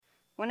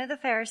one of the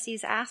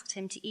Pharisees asked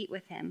him to eat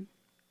with him.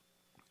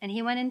 And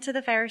he went into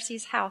the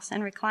Pharisee's house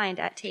and reclined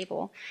at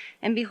table.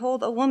 And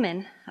behold, a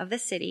woman of the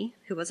city,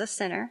 who was a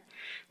sinner,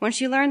 when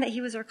she learned that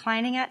he was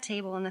reclining at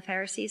table in the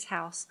Pharisee's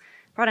house,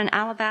 brought an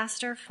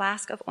alabaster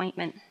flask of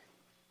ointment.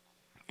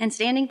 And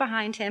standing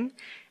behind him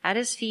at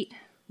his feet,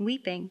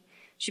 weeping,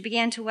 she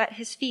began to wet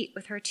his feet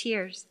with her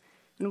tears,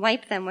 and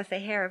wiped them with the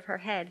hair of her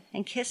head,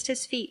 and kissed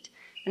his feet,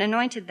 and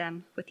anointed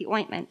them with the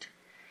ointment.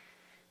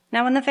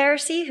 Now when the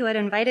Pharisee who had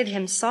invited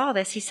him saw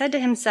this, he said to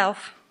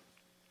himself,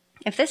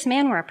 "If this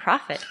man were a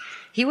prophet,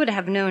 he would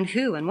have known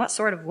who and what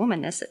sort of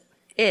woman this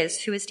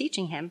is who is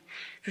teaching him,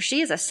 for she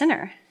is a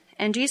sinner."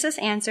 And Jesus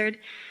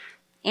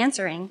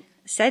answering,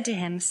 said to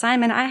him,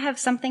 "Simon, I have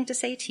something to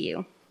say to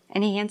you."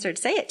 And he answered,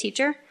 "Say it,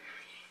 teacher."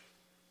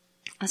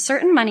 A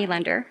certain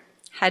moneylender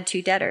had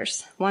 2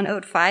 debtors. One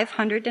owed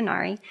 500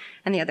 denarii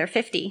and the other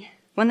 50.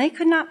 When they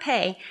could not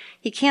pay,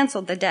 he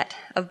canceled the debt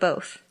of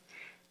both.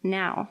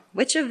 Now,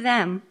 which of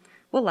them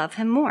will love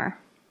him more?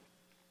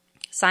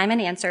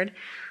 Simon answered,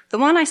 "The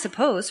one, I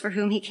suppose, for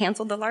whom he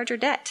canceled the larger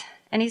debt."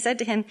 And he said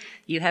to him,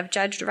 "You have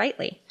judged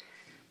rightly."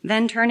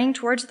 Then turning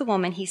towards the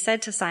woman, he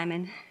said to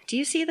Simon, "Do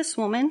you see this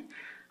woman?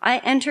 I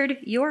entered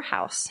your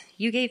house.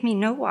 You gave me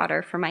no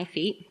water for my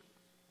feet,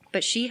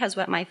 but she has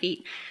wet my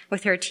feet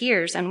with her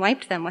tears and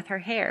wiped them with her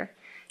hair.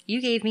 You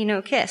gave me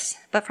no kiss,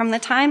 but from the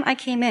time I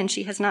came in,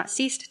 she has not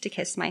ceased to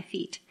kiss my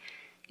feet.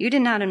 You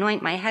did not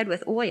anoint my head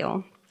with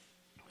oil,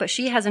 but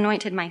she has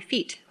anointed my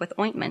feet with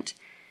ointment.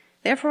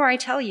 Therefore I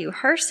tell you,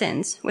 her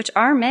sins, which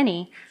are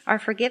many, are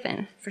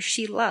forgiven, for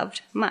she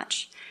loved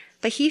much.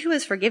 But he who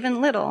is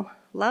forgiven little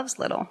loves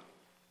little."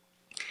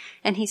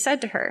 And he said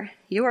to her,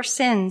 "Your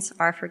sins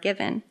are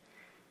forgiven."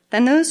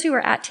 Then those who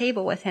were at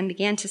table with him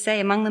began to say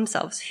among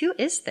themselves, "Who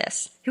is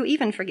this, who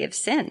even forgives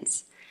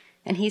sins?"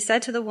 And he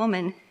said to the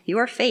woman,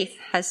 "Your faith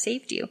has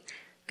saved you.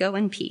 Go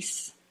in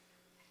peace."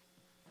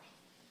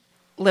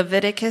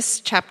 Leviticus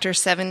chapter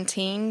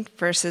 17,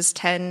 verses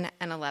 10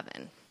 and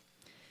 11.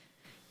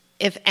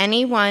 If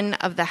any one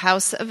of the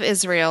house of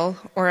Israel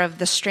or of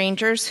the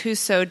strangers who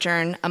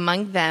sojourn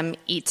among them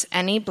eats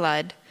any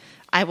blood,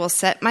 I will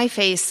set my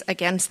face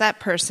against that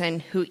person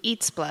who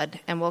eats blood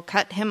and will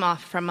cut him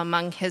off from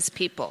among his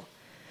people.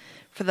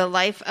 For the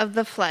life of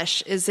the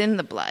flesh is in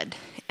the blood,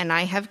 and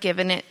I have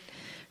given it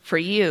for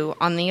you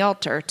on the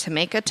altar to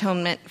make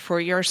atonement for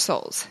your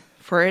souls,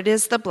 for it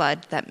is the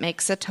blood that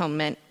makes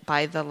atonement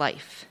by the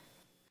life.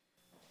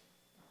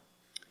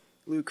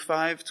 Luke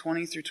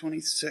 5:20 through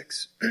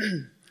 26.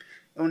 And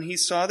when he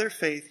saw their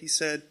faith, he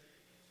said,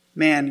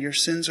 "Man, your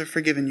sins are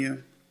forgiven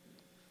you."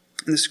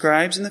 And the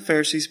scribes and the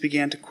Pharisees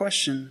began to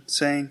question,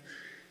 saying,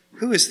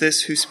 "Who is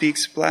this who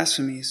speaks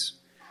blasphemies?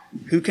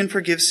 Who can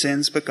forgive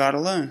sins but God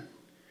alone?"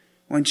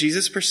 When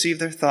Jesus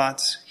perceived their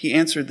thoughts, he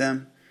answered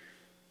them,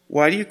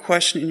 "Why do you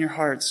question in your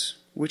hearts?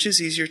 Which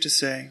is easier to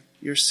say,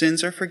 'Your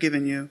sins are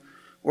forgiven you,'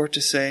 or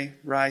to say,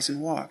 'Rise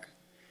and walk'?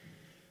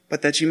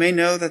 But that you may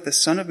know that the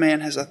Son of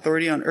Man has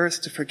authority on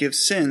earth to forgive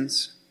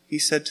sins," he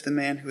said to the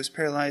man who was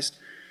paralyzed,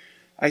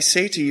 "I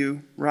say to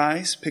you,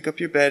 rise, pick up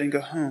your bed, and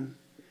go home."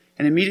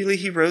 And immediately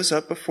he rose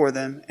up before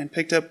them and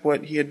picked up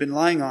what he had been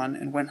lying on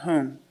and went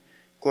home,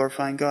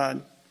 glorifying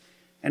God.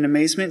 And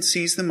amazement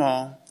seized them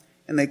all,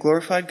 and they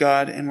glorified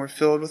God and were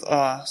filled with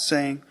awe,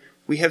 saying,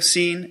 "We have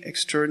seen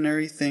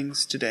extraordinary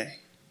things today."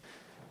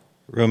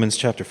 Romans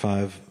chapter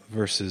 5,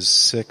 verses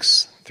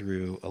 6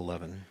 through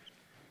 11.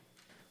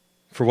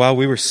 For while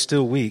we were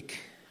still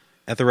weak,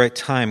 at the right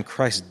time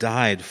Christ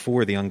died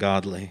for the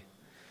ungodly.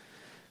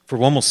 For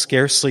one will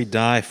scarcely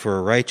die for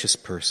a righteous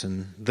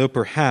person, though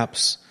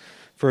perhaps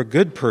for a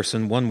good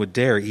person one would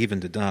dare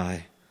even to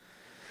die.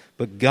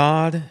 But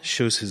God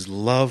shows his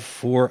love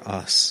for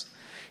us,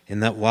 in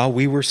that while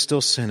we were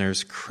still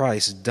sinners,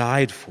 Christ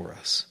died for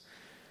us.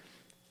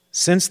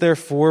 Since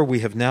therefore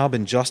we have now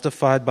been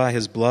justified by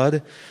his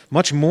blood,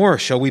 much more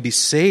shall we be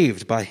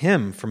saved by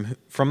him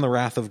from the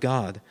wrath of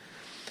God.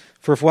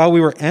 For if while we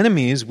were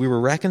enemies we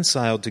were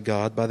reconciled to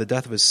God by the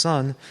death of his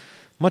Son,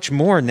 much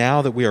more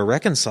now that we are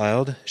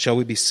reconciled shall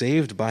we be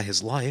saved by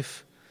his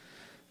life.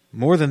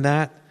 More than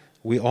that,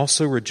 we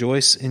also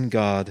rejoice in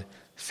God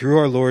through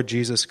our Lord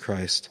Jesus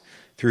Christ,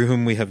 through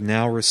whom we have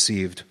now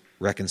received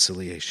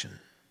reconciliation.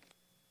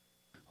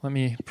 Let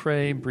me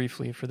pray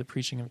briefly for the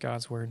preaching of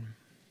God's word.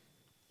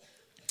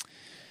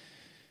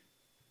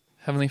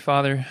 Heavenly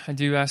Father, I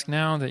do ask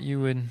now that you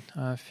would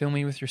fill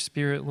me with your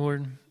Spirit,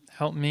 Lord.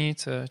 Help me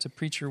to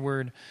preach your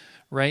word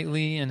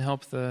rightly and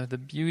help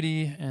the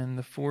beauty and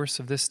the force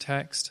of this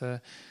text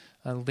to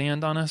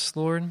land on us,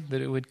 Lord,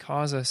 that it would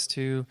cause us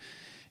to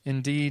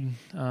indeed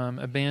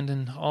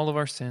abandon all of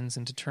our sins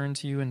and to turn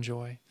to you in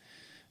joy.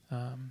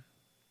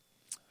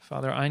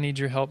 Father, I need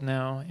your help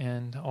now,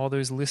 and all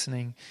those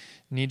listening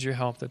need your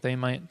help that they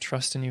might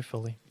trust in you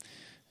fully.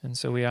 And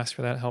so we ask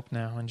for that help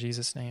now in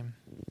Jesus' name.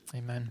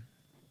 Amen.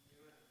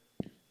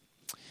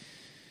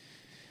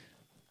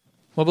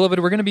 Well, beloved,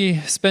 we're going to be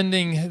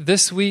spending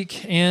this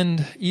week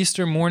and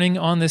Easter morning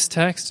on this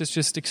text. It's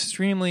just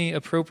extremely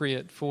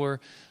appropriate for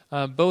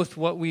both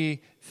what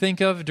we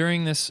think of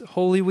during this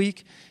Holy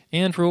Week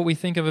and for what we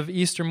think of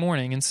Easter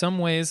morning. In some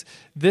ways,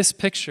 this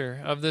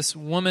picture of this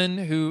woman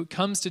who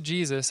comes to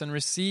Jesus and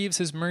receives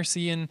his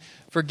mercy and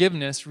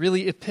forgiveness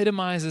really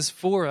epitomizes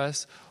for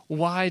us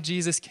why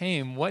Jesus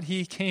came, what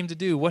he came to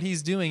do, what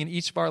he's doing in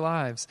each of our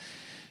lives.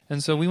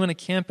 And so we want to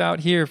camp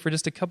out here for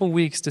just a couple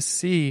weeks to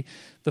see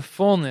the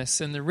fullness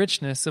and the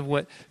richness of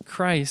what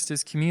Christ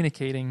is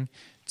communicating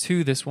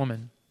to this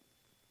woman.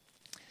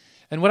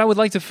 And what I would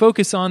like to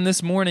focus on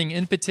this morning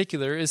in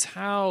particular is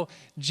how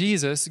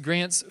Jesus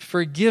grants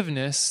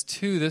forgiveness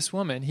to this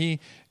woman. He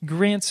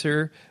grants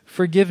her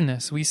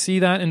forgiveness. We see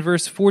that in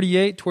verse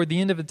 48 toward the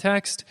end of the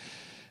text.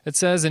 It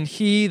says, "And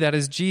he," that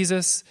is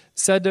Jesus,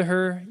 "said to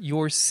her,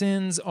 'Your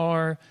sins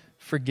are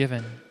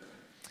forgiven.'"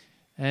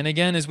 And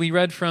again, as we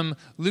read from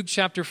Luke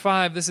chapter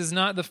 5, this is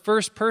not the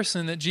first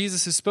person that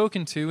Jesus has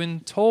spoken to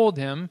and told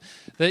him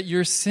that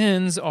your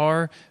sins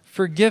are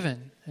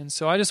forgiven. And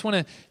so I just want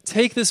to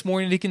take this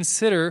morning to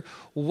consider,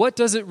 what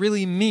does it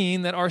really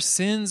mean that our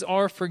sins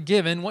are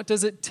forgiven? What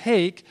does it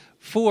take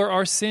for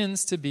our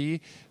sins to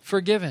be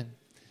forgiven?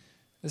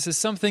 This is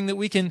something that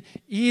we can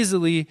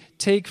easily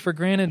take for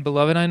granted,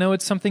 beloved. I know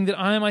it's something that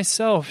I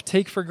myself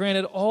take for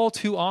granted all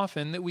too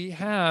often, that we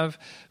have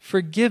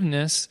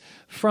forgiveness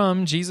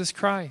from Jesus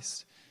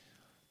Christ.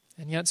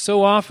 And yet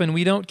so often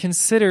we don't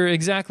consider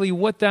exactly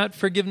what that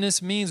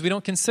forgiveness means. We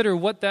don't consider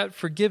what that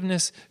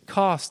forgiveness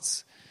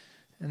costs.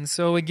 And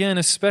so again,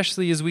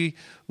 especially as we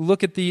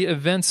look at the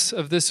events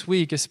of this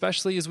week,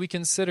 especially as we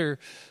consider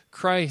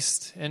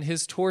Christ and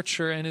his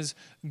torture and his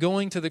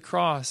going to the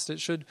cross, it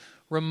should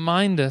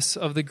remind us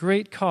of the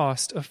great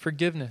cost of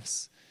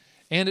forgiveness.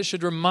 And it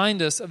should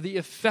remind us of the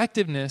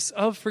effectiveness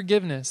of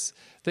forgiveness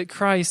that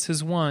Christ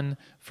has won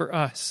for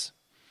us.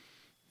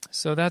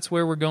 So that's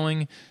where we're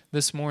going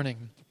this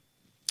morning.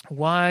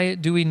 Why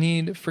do we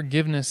need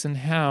forgiveness, and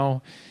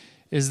how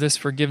is this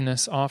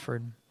forgiveness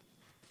offered?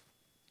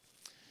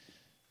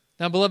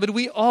 Now, beloved,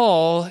 we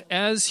all,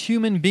 as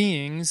human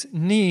beings,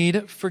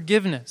 need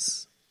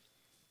forgiveness.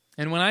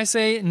 And when I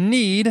say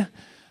need,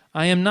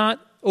 I am not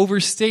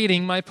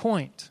overstating my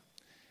point.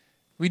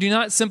 We do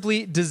not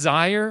simply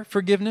desire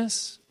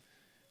forgiveness.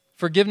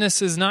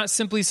 Forgiveness is not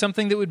simply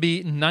something that would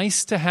be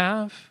nice to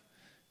have.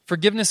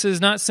 Forgiveness is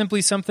not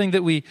simply something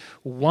that we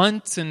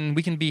want and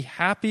we can be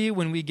happy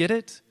when we get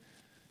it.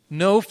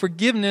 No,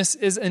 forgiveness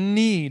is a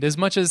need, as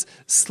much as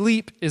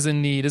sleep is a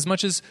need, as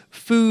much as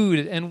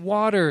food and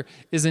water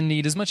is a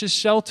need, as much as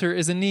shelter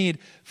is a need.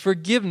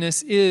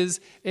 Forgiveness is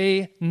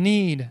a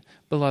need,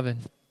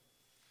 beloved.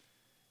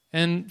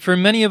 And for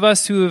many of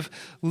us who have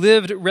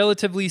lived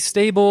relatively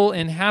stable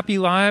and happy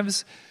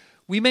lives,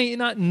 we may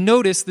not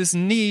notice this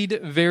need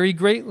very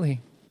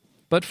greatly.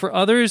 But for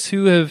others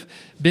who have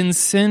been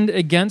sinned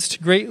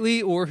against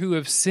greatly or who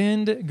have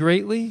sinned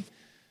greatly,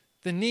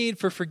 the need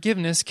for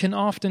forgiveness can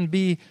often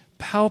be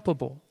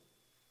palpable.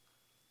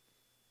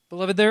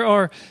 Beloved, there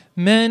are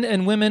men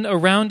and women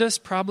around us,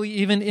 probably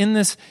even in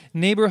this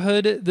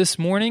neighborhood this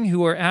morning,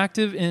 who are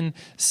active in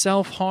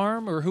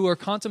self-harm or who are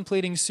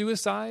contemplating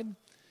suicide.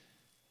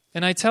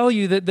 And I tell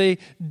you that they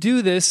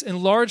do this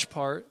in large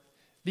part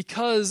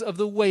because of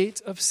the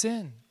weight of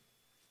sin,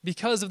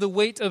 because of the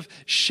weight of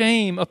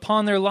shame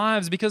upon their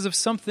lives, because of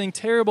something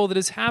terrible that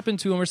has happened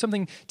to them or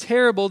something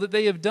terrible that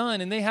they have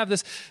done. And they have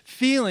this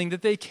feeling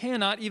that they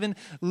cannot even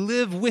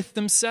live with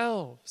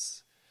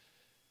themselves.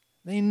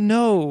 They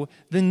know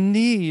the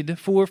need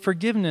for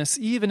forgiveness,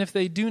 even if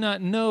they do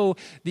not know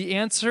the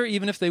answer,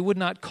 even if they would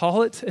not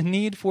call it a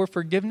need for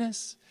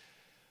forgiveness.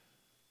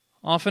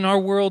 Often our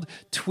world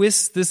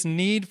twists this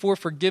need for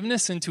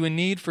forgiveness into a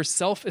need for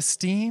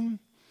self-esteem.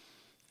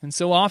 And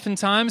so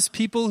oftentimes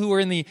people who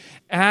are in the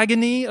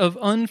agony of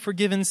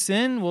unforgiven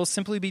sin will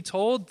simply be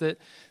told that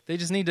they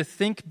just need to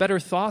think better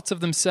thoughts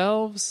of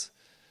themselves,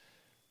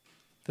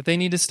 that they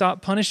need to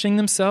stop punishing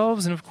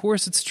themselves. And of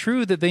course it's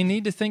true that they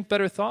need to think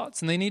better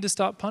thoughts and they need to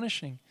stop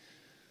punishing.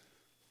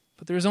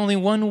 But there's only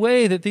one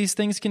way that these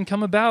things can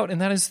come about, and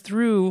that is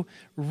through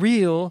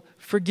real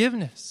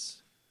forgiveness.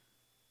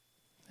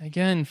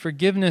 Again,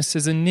 forgiveness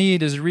is a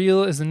need as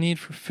real as a need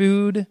for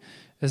food,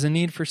 as a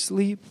need for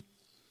sleep.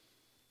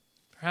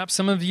 Perhaps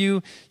some of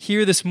you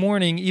here this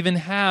morning even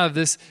have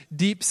this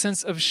deep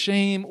sense of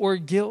shame or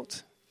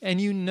guilt, and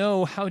you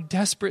know how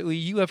desperately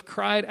you have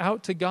cried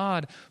out to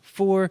God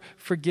for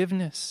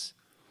forgiveness.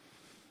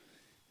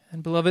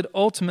 And beloved,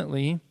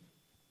 ultimately,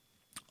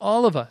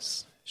 all of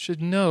us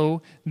should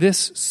know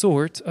this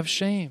sort of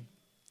shame.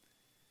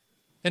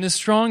 In a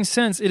strong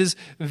sense, it is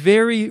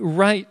very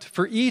right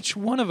for each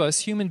one of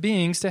us human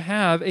beings to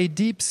have a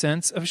deep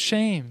sense of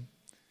shame.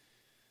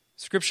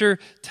 Scripture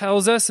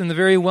tells us in the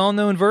very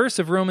well-known verse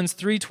of Romans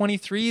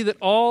 3:23 that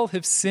all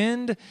have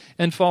sinned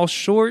and fall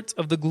short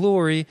of the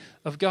glory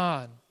of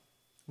God.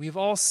 We've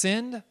all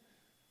sinned.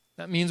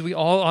 That means we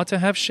all ought to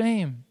have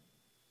shame.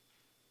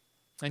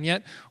 And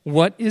yet,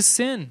 what is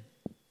sin?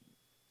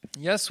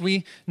 Yes,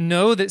 we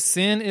know that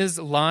sin is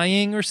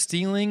lying or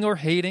stealing or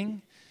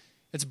hating.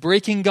 It's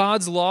breaking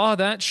God's law.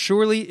 That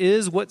surely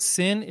is what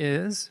sin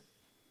is.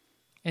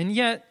 And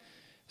yet,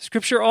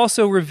 Scripture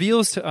also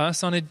reveals to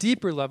us on a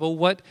deeper level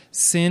what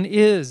sin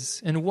is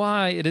and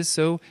why it is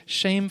so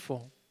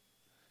shameful.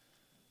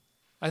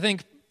 I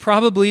think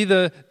probably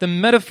the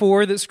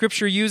metaphor that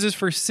Scripture uses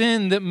for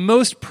sin that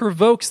most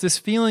provokes this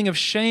feeling of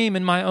shame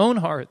in my own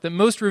heart, that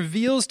most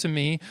reveals to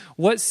me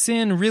what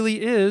sin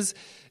really is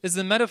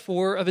the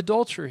metaphor of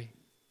adultery.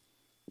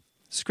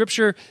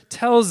 Scripture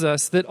tells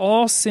us that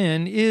all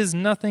sin is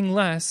nothing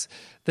less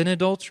than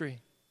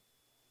adultery.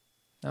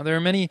 Now, there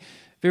are many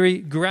very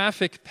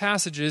graphic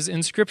passages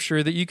in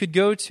Scripture that you could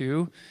go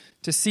to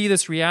see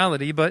this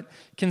reality, but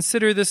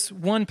consider this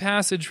one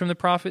passage from the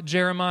prophet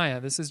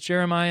Jeremiah. This is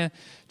Jeremiah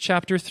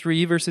chapter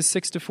 3, verses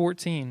 6 to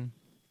 14.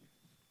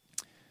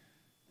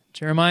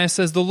 Jeremiah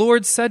says, "The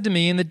Lord said to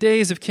me in the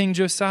days of King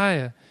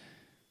Josiah,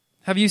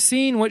 'Have you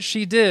seen what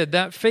she did,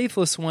 that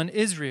faithless one,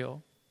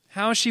 Israel?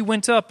 How she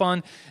went up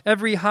on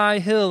every high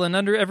hill and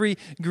under every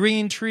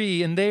green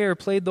tree, and there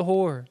played the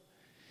whore.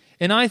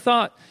 And I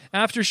thought,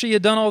 after she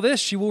had done all this,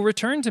 she will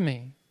return to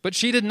me. But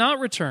she did not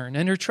return,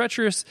 and her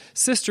treacherous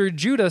sister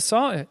Judah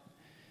saw it.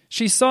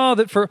 She saw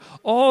that for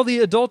all the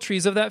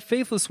adulteries of that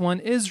faithless one,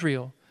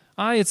 Israel,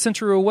 I had sent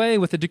her away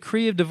with a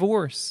decree of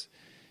divorce.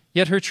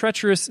 Yet her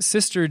treacherous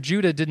sister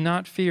Judah did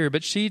not fear,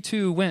 but she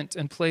too went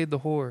and played the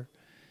whore.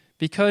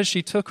 Because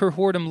she took her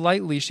whoredom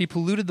lightly, she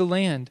polluted the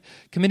land,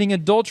 committing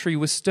adultery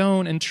with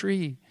stone and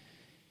tree.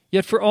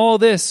 Yet for all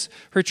this,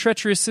 her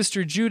treacherous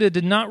sister Judah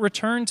did not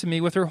return to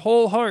me with her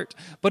whole heart,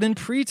 but in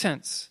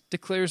pretense,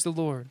 declares the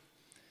Lord.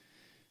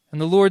 And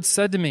the Lord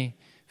said to me,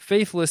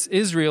 faithless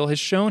Israel has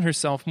shown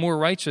herself more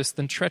righteous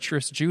than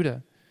treacherous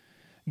Judah.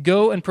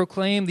 Go and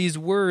proclaim these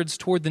words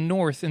toward the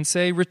north and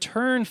say,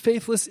 return,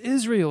 faithless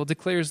Israel,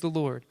 declares the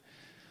Lord.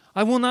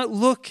 I will not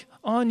look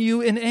on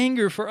you in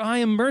anger, for I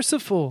am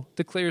merciful,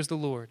 declares the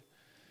Lord.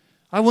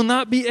 I will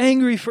not be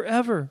angry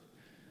forever.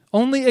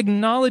 Only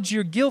acknowledge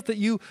your guilt that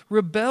you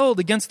rebelled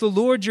against the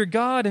Lord your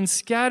God and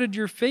scattered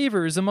your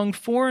favors among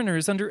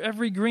foreigners under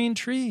every green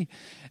tree,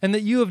 and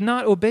that you have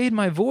not obeyed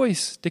my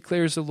voice,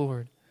 declares the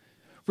Lord.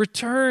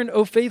 Return,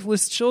 O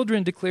faithless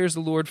children, declares the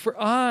Lord,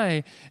 for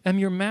I am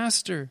your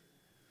master.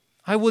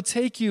 I will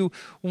take you,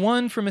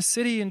 one from a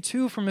city and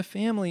two from a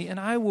family, and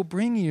I will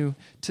bring you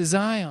to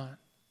Zion.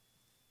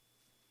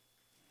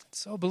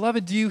 So,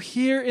 beloved, do you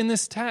hear in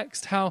this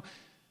text how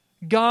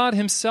God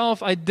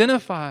himself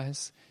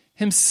identifies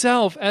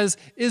himself as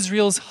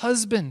Israel's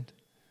husband,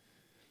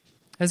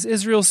 as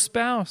Israel's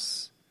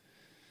spouse?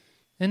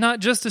 And not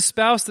just a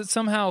spouse that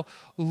somehow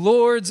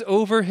lords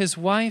over his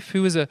wife,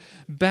 who is a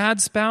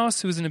bad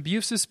spouse, who is an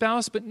abusive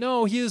spouse, but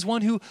no, he is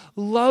one who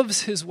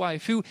loves his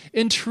wife, who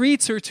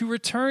entreats her to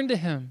return to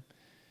him,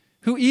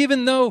 who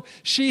even though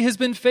she has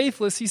been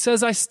faithless, he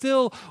says, I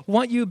still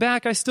want you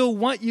back, I still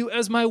want you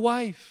as my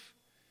wife.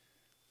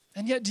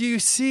 And yet do you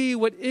see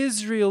what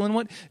Israel and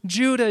what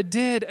Judah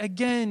did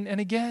again and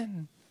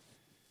again?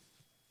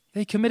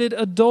 They committed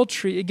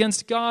adultery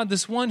against God,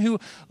 this one who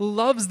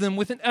loves them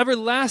with an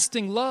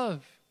everlasting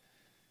love.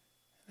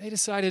 They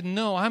decided,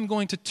 no, I'm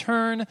going to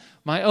turn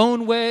my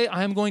own way.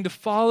 I'm going to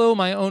follow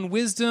my own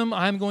wisdom.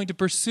 I'm going to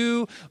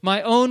pursue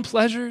my own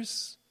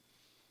pleasures.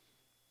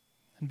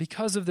 And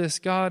because of this,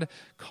 God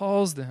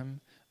calls them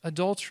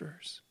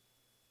adulterers.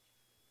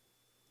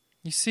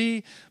 You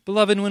see,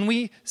 beloved, when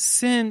we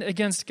sin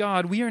against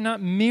God, we are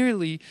not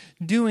merely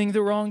doing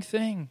the wrong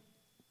thing.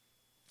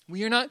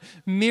 We are not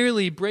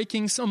merely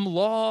breaking some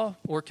law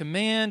or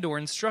command or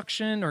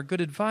instruction or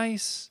good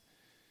advice.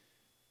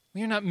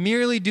 We are not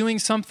merely doing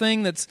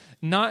something that's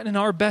not in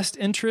our best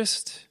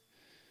interest.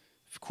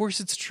 Of course,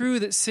 it's true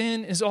that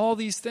sin is all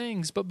these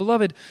things, but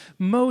beloved,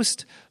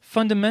 most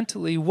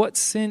fundamentally, what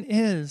sin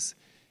is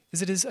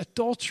it is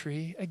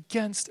adultery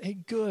against a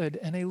good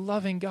and a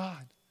loving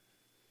God.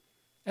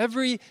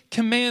 Every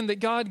command that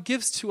God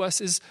gives to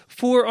us is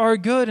for our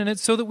good, and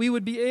it's so that we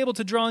would be able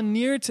to draw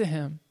near to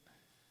him.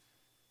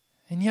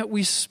 And yet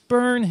we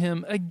spurn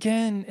him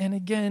again and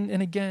again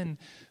and again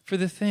for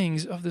the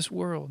things of this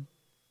world.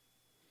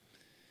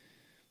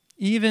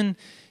 Even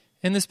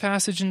in this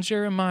passage in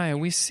Jeremiah,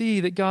 we see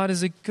that God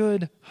is a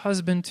good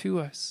husband to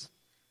us,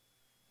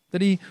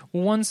 that he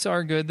wants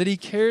our good, that he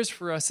cares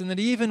for us, and that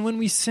even when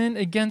we sin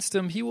against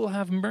him, he will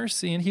have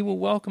mercy and he will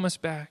welcome us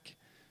back.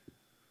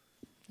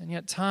 And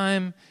yet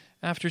time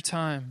after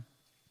time,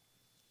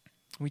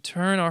 we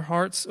turn our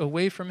hearts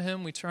away from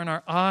him, we turn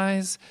our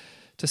eyes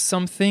to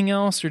something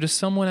else or to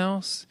someone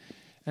else,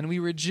 and we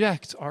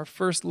reject our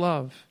first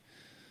love,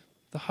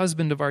 the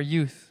husband of our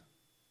youth.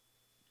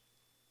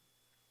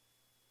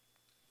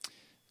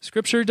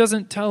 Scripture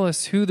doesn't tell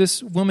us who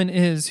this woman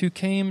is who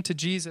came to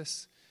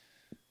Jesus,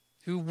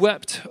 who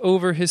wept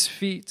over his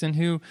feet and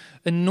who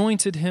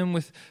anointed him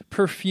with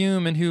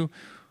perfume and who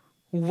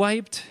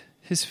wiped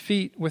his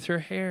feet with her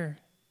hair.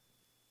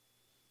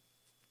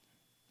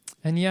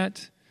 And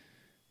yet,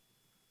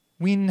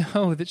 we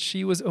know that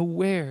she was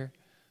aware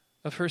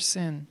of her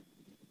sin.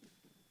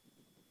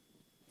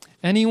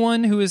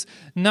 Anyone who has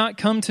not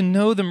come to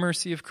know the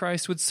mercy of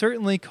Christ would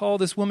certainly call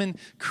this woman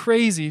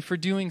crazy for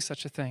doing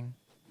such a thing.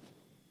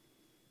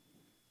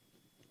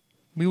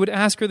 We would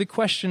ask her the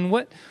question,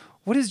 what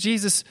What has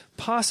Jesus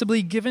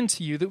possibly given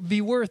to you that would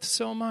be worth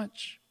so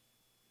much?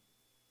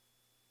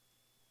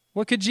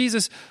 What could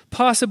Jesus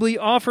possibly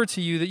offer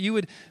to you that you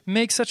would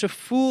make such a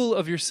fool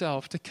of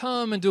yourself to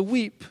come and to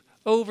weep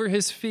over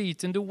his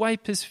feet and to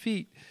wipe his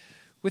feet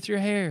with your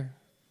hair?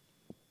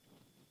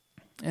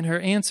 And her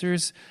answer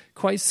is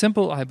quite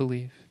simple, I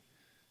believe.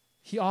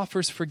 He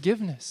offers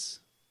forgiveness.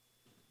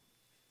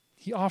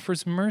 He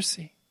offers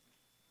mercy.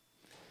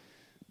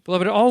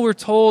 Beloved, all we're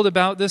told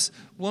about this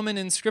woman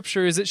in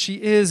Scripture is that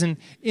she is an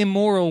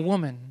immoral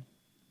woman.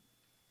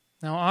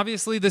 Now,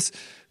 obviously, this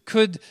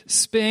could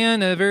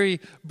span a very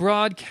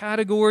broad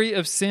category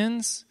of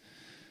sins.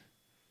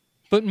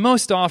 But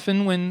most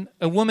often, when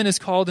a woman is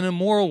called an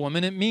immoral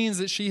woman, it means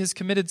that she has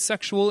committed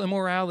sexual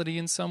immorality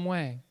in some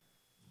way.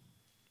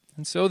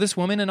 And so this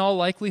woman, in all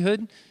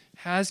likelihood,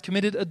 has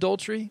committed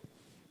adultery.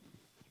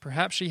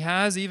 Perhaps she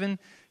has even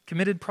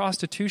committed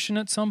prostitution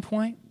at some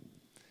point.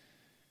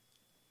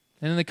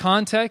 And in the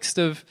context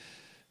of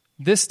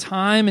this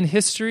time in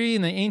history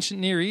in the ancient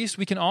Near East,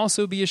 we can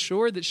also be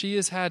assured that she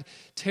has had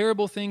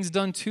terrible things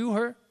done to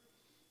her.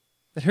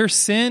 That her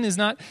sin is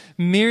not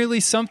merely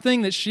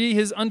something that she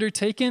has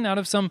undertaken out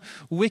of some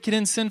wicked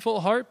and sinful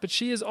heart, but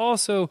she has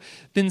also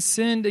been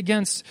sinned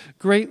against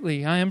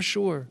greatly, I am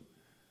sure,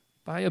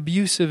 by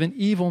abusive and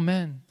evil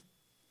men.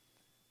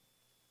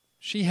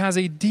 She has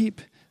a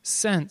deep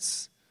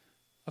sense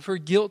of her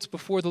guilt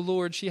before the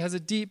Lord. She has a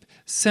deep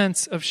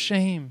sense of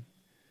shame,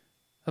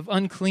 of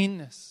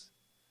uncleanness.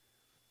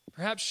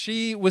 Perhaps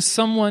she was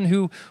someone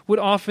who would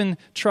often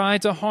try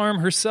to harm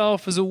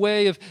herself as a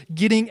way of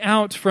getting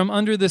out from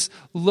under this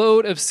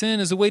load of sin,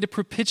 as a way to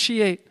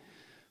propitiate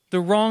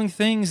the wrong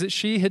things that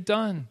she had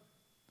done.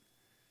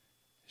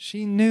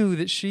 She knew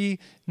that she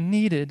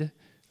needed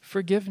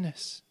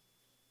forgiveness.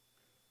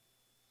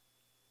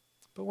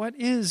 But what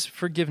is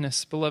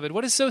forgiveness, beloved?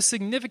 What is so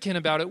significant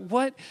about it?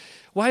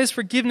 Why is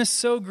forgiveness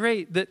so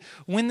great that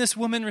when this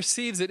woman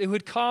receives it, it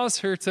would cause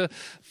her to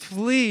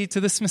flee to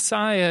this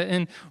Messiah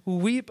and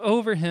weep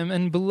over him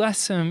and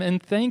bless him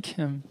and thank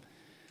him?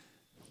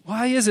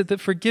 Why is it that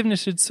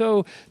forgiveness should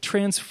so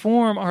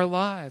transform our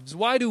lives?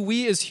 Why do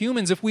we as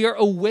humans, if we are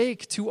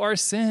awake to our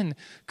sin,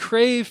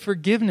 crave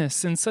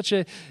forgiveness in such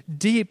a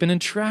deep and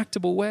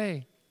intractable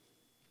way?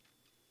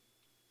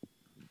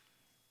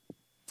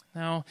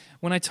 Now,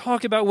 when I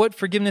talk about what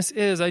forgiveness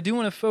is, I do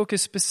want to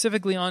focus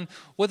specifically on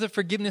what the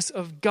forgiveness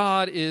of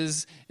God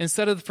is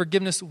instead of the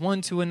forgiveness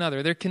one to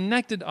another. They're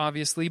connected,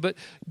 obviously, but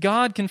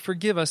God can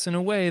forgive us in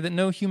a way that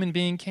no human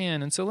being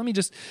can. And so let me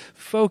just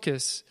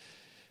focus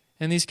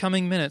in these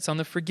coming minutes on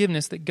the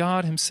forgiveness that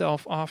God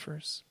himself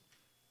offers.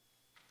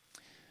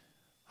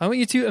 I want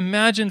you to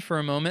imagine for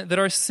a moment that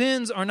our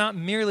sins are not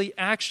merely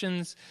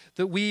actions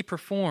that we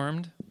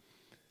performed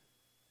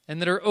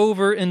and that are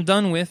over and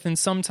done with in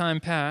some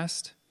time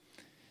past.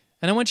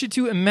 And I want you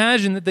to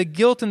imagine that the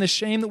guilt and the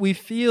shame that we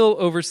feel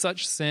over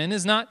such sin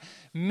is not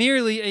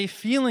merely a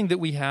feeling that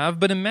we have,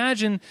 but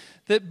imagine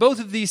that both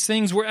of these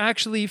things were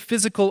actually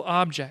physical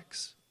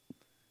objects.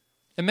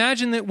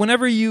 Imagine that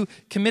whenever you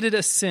committed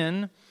a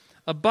sin,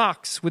 a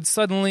box would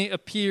suddenly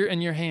appear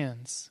in your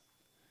hands.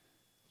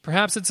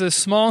 Perhaps it's a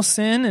small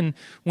sin, and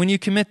when you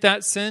commit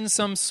that sin,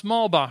 some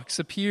small box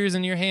appears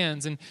in your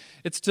hands, and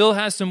it still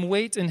has some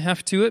weight and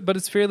heft to it, but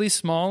it's fairly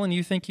small, and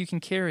you think you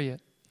can carry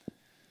it.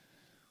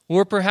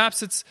 Or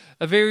perhaps it's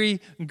a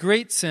very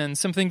great sin,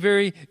 something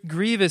very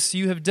grievous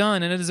you have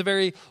done, and it is a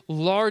very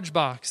large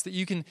box that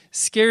you can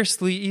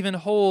scarcely even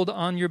hold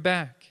on your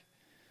back.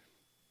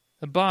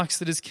 A box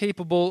that is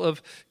capable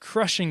of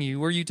crushing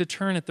you were you to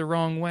turn it the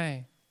wrong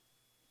way.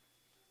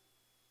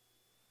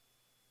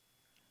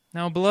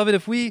 Now, beloved,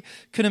 if we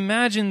could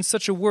imagine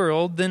such a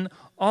world, then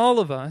all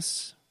of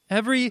us,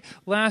 every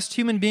last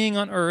human being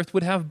on earth,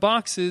 would have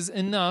boxes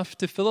enough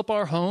to fill up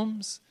our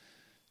homes,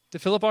 to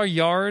fill up our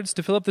yards,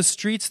 to fill up the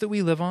streets that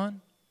we live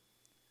on.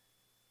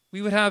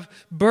 We would have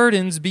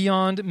burdens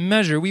beyond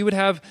measure. We would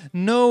have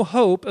no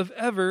hope of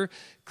ever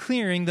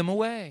clearing them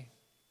away.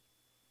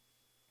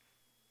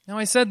 Now,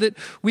 I said that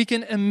we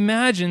can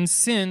imagine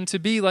sin to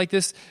be like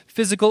this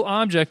physical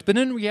object, but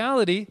in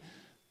reality,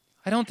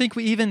 I don't think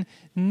we even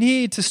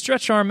need to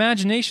stretch our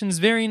imaginations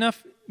very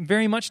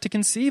much to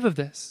conceive of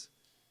this.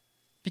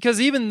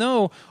 Because even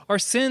though our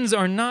sins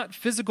are not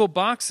physical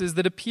boxes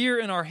that appear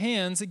in our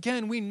hands,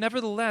 again, we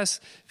nevertheless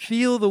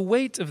feel the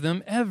weight of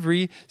them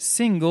every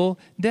single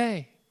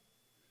day.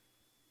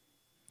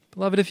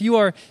 Beloved, if you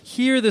are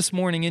here this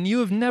morning and you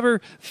have never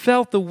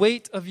felt the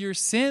weight of your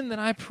sin, then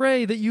I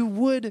pray that you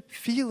would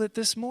feel it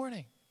this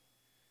morning.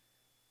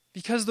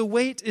 Because the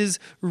weight is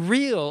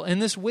real, and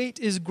this weight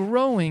is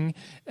growing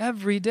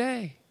every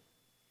day.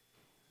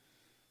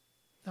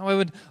 Now, I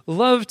would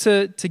love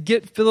to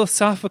get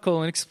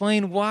philosophical and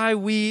explain why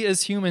we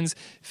as humans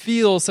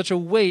feel such a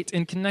weight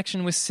in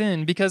connection with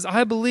sin, because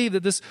I believe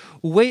that this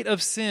weight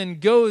of sin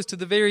goes to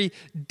the very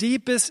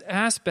deepest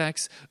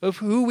aspects of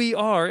who we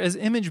are as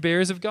image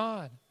bearers of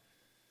God.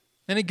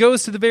 And it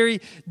goes to the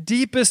very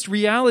deepest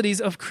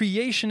realities of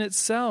creation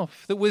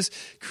itself that was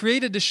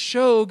created to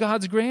show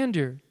God's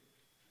grandeur.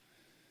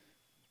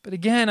 But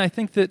again, I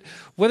think that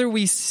whether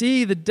we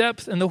see the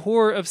depth and the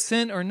horror of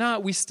sin or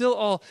not, we still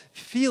all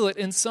feel it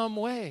in some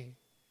way.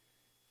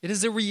 It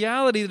is a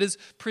reality that is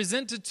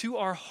presented to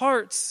our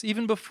hearts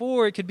even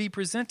before it could be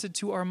presented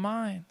to our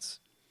minds.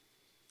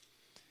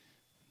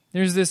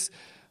 There's this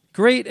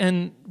great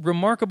and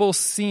remarkable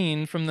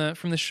scene from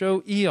the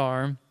show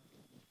ER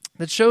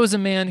that shows a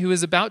man who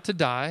is about to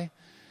die,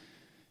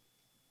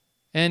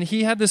 and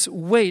he had this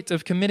weight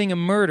of committing a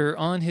murder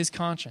on his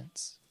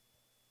conscience.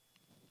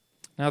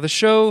 Now, the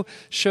show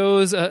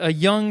shows a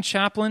young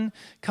chaplain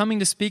coming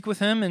to speak with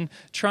him and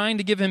trying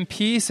to give him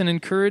peace and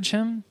encourage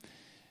him.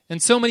 In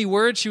so many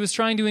words, she was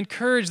trying to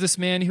encourage this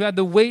man who had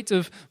the weight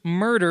of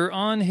murder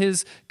on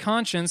his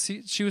conscience.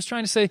 She was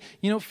trying to say,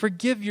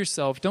 forgive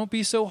yourself. Don't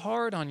be so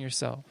hard on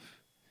yourself.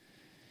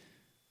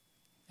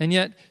 And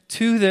yet,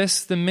 to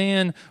this, the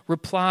man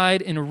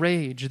replied in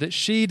rage that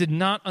she did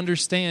not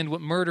understand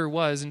what murder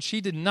was, and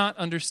she did not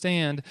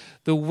understand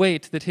the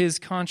weight that his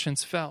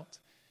conscience felt,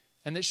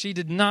 and that she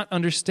did not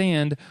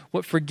understand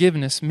what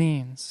forgiveness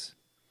means.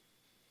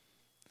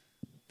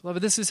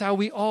 Beloved, this is how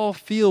we all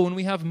feel when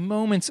we have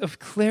moments of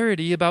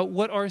clarity about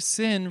what our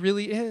sin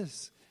really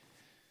is.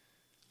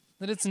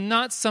 That it's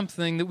not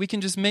something that we can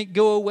just make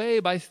go away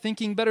by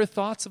thinking better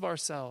thoughts of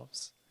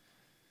ourselves.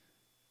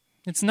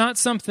 It's not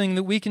something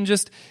that we can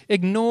just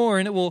ignore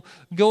and it will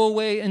go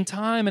away in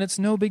time and it's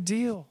no big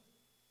deal.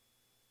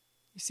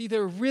 You see,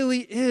 there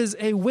really is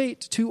a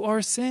weight to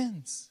our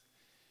sins.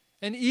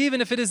 And even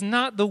if it is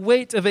not the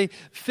weight of a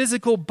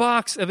physical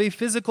box, of a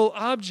physical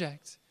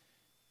object,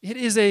 it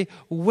is a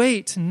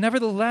weight.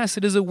 Nevertheless,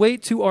 it is a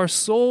weight to our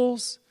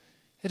souls.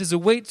 It is a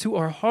weight to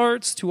our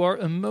hearts, to our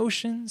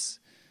emotions.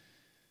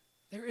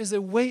 There is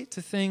a weight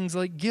to things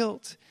like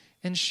guilt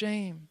and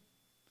shame.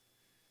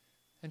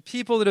 And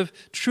people that have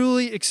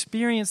truly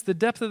experienced the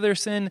depth of their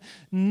sin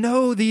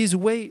know these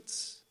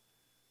weights.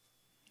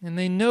 And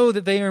they know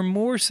that they are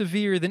more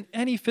severe than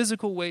any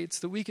physical weights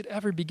that we could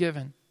ever be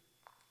given.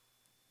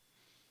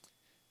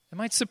 It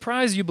might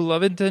surprise you,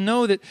 beloved, to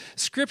know that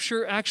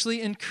Scripture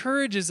actually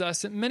encourages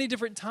us at many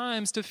different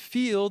times to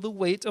feel the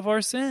weight of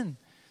our sin.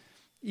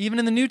 Even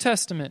in the New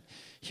Testament,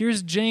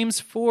 here's James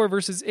 4,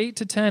 verses 8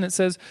 to 10. It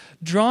says,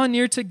 "Draw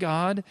near to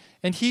God,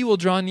 and He will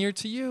draw near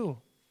to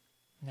you."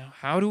 Now,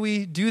 how do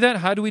we do that?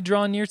 How do we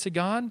draw near to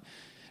God?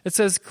 It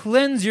says,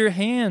 "Cleanse your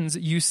hands,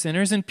 you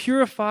sinners, and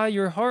purify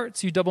your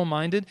hearts, you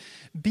double-minded.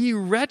 Be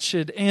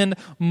wretched and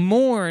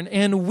mourn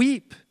and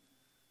weep.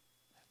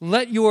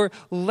 Let your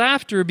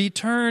laughter be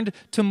turned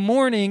to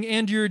mourning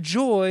and your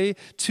joy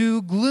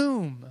to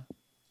gloom.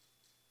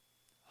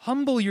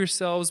 Humble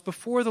yourselves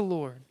before the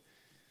Lord,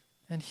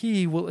 and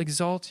He will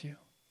exalt you."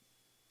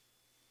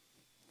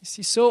 You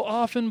see, so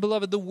often,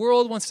 beloved, the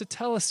world wants to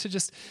tell us to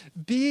just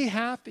be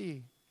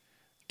happy.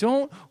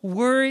 Don't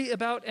worry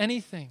about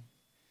anything.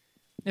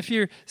 If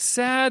you're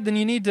sad, then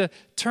you need to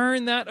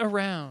turn that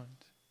around.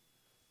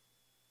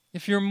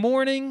 If you're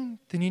mourning,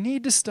 then you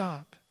need to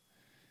stop.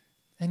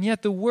 And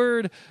yet the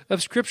word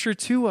of Scripture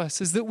to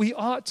us is that we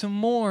ought to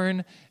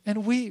mourn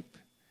and weep.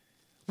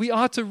 We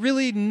ought to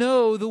really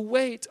know the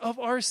weight of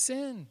our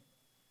sin.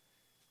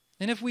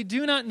 And if we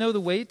do not know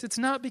the weight, it's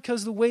not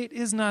because the weight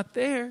is not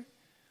there.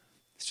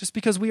 It's just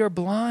because we are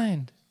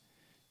blind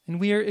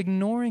and we are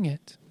ignoring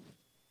it.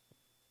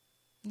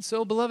 And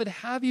so, beloved,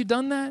 have you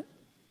done that?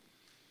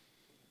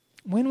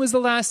 When was the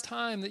last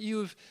time that you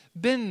have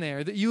been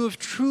there, that you have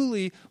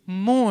truly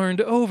mourned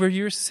over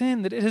your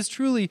sin, that it has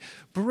truly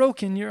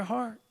broken your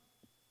heart?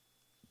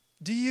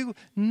 Do you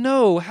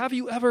know, have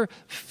you ever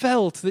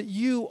felt that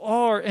you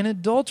are an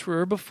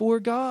adulterer before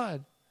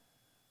God?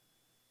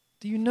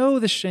 Do you know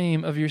the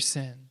shame of your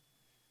sin?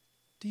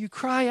 Do you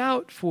cry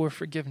out for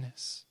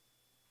forgiveness?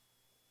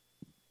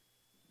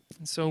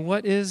 And so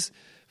what is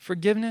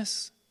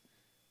forgiveness?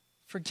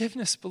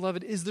 Forgiveness,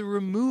 beloved, is the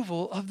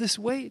removal of this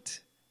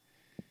weight.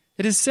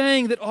 It is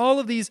saying that all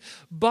of these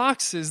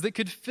boxes that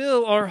could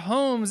fill our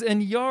homes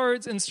and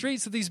yards and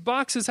streets, that these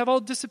boxes have all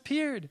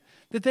disappeared,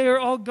 that they are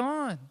all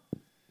gone.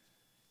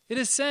 It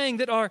is saying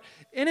that our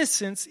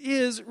innocence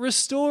is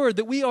restored,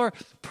 that we are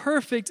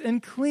perfect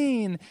and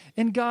clean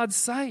in God's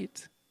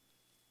sight.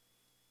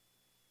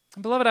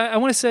 And beloved, I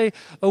want to say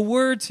a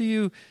word to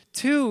you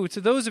too,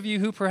 to those of you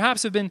who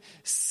perhaps have been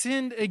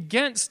sinned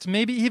against,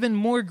 maybe even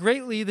more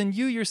greatly than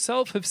you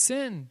yourself have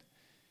sinned.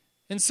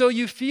 And so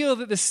you feel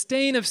that the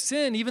stain of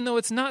sin, even though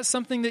it's not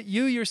something that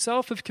you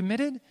yourself have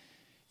committed,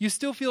 you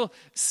still feel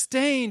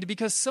stained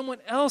because someone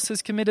else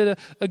has committed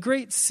a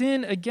great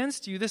sin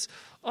against you. This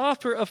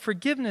offer of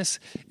forgiveness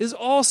is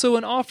also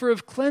an offer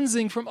of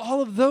cleansing from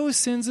all of those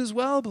sins as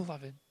well,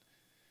 beloved.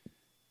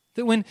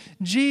 That when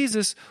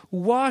Jesus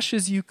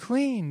washes you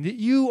clean, that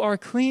you are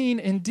clean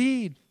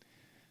indeed.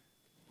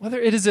 Whether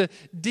it is a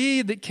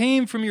deed that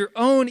came from your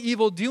own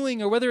evil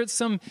doing or whether it's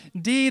some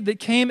deed that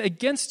came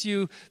against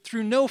you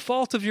through no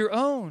fault of your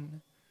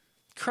own,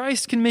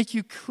 Christ can make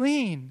you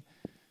clean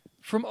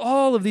from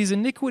all of these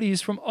iniquities,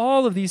 from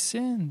all of these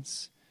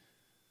sins.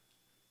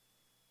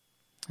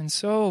 And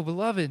so,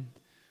 beloved,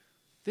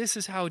 this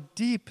is how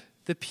deep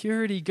the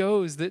purity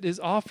goes that is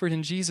offered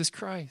in Jesus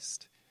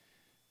Christ.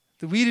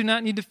 that we do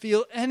not need to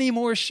feel any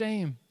more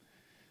shame.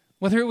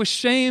 Whether it was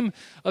shame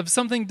of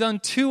something done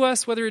to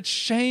us, whether it's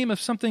shame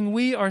of something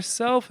we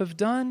ourselves have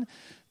done,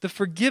 the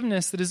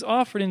forgiveness that is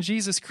offered in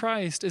Jesus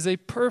Christ is a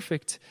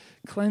perfect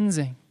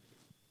cleansing.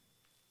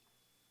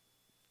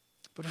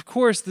 But of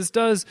course, this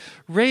does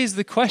raise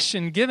the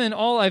question, given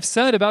all I've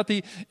said about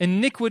the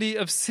iniquity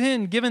of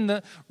sin, given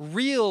the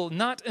real,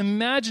 not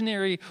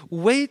imaginary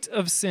weight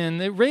of sin,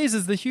 it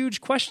raises the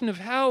huge question of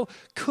how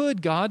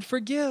could God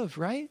forgive,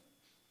 right?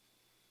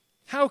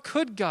 How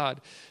could God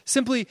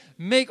simply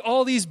make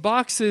all these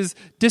boxes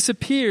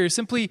disappear,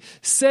 simply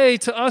say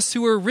to us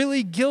who are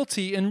really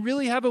guilty and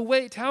really have a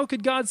weight, how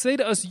could God say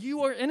to us,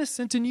 you are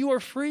innocent and you are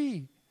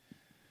free?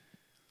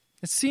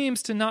 It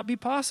seems to not be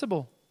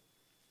possible.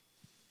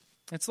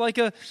 It's like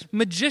a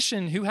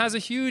magician who has a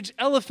huge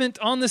elephant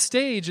on the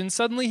stage and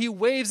suddenly he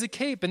waves a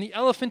cape and the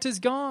elephant is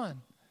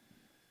gone.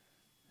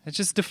 It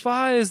just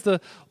defies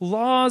the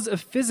laws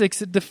of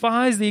physics. It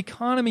defies the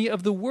economy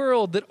of the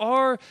world that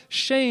our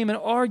shame and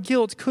our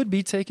guilt could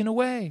be taken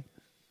away.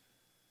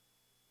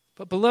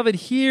 But beloved,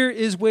 here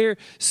is where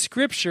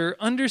Scripture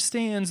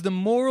understands the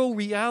moral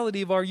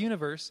reality of our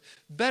universe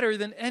better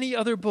than any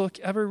other book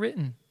ever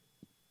written.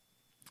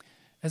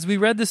 As we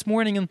read this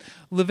morning in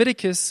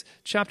Leviticus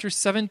chapter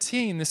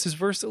 17, this is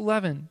verse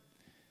 11.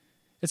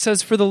 It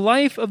says, "For the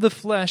life of the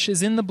flesh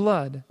is in the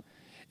blood,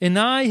 and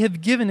I have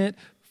given it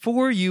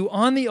for you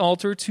on the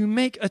altar to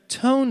make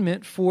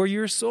atonement for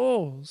your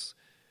souls.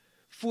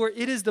 For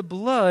it is the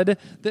blood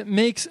that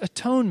makes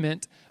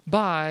atonement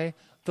by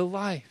the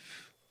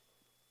life."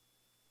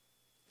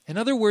 In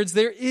other words,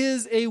 there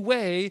is a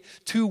way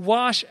to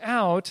wash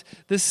out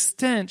the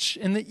stench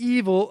and the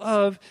evil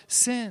of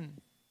sin.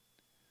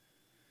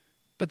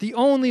 But the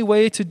only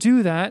way to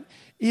do that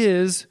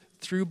is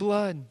through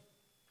blood.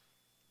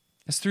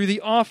 It's through the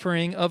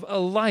offering of a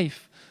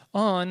life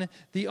on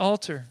the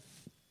altar.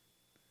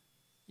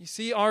 You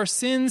see, our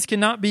sins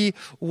cannot be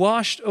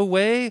washed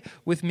away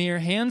with mere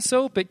hand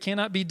soap. It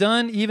cannot be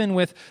done even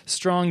with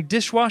strong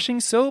dishwashing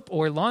soap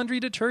or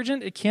laundry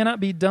detergent. It cannot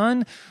be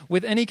done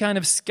with any kind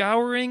of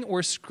scouring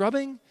or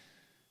scrubbing.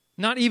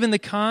 Not even the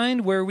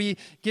kind where we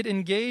get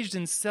engaged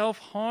in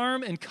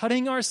self-harm and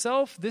cutting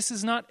ourselves. This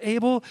is not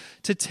able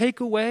to take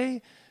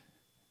away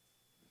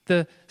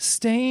the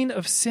stain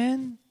of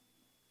sin.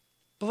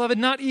 Beloved,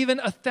 not even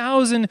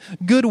 1,000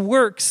 good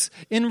works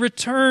in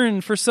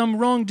return for some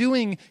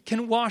wrongdoing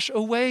can wash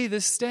away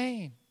this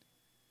stain.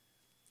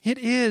 It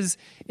is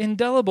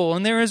indelible,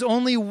 and there is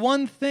only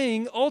one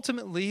thing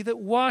ultimately that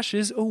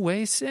washes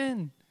away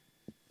sin,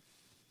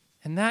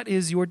 and that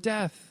is your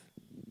death.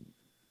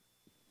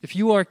 If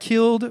you are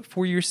killed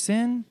for your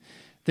sin,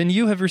 then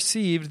you have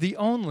received the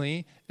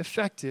only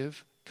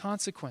effective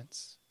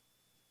consequence.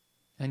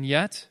 And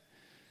yet,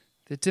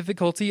 the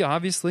difficulty,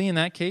 obviously, in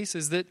that case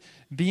is that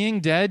being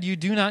dead, you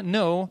do not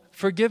know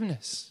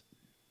forgiveness.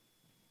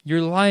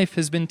 Your life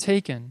has been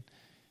taken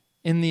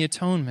in the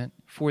atonement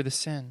for the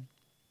sin.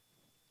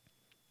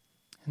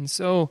 And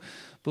so,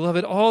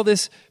 beloved, all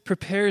this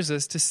prepares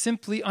us to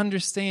simply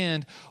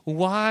understand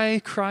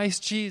why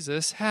Christ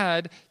Jesus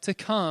had to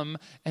come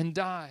and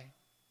die.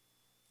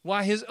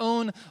 Why his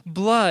own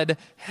blood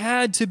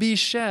had to be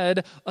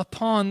shed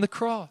upon the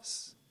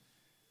cross.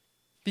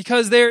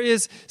 Because there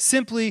is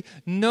simply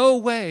no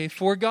way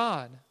for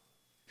God,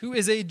 who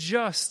is a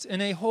just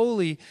and a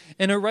holy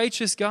and a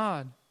righteous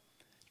God,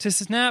 to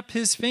snap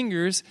his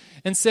fingers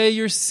and say,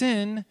 your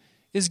sin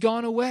is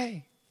gone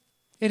away.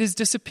 It has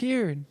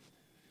disappeared.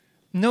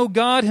 No,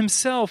 God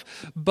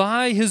himself,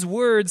 by his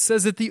word,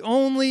 says that the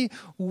only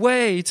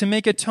way to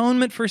make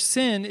atonement for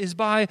sin is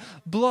by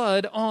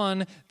blood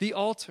on the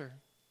altar.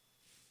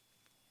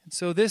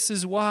 So this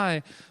is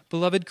why,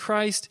 beloved,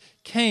 Christ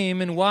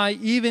came, and why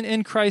even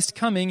in Christ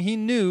coming, he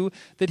knew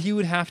that he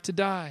would have to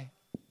die.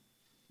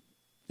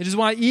 It is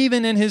why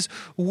even in his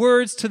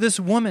words to this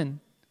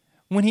woman,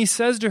 when he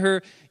says to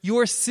her,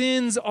 your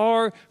sins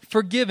are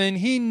forgiven,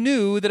 he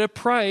knew that a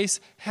price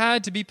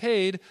had to be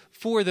paid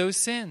for those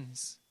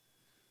sins.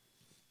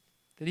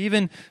 That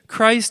even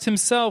Christ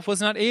himself was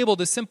not able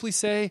to simply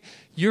say,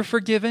 you're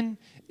forgiven,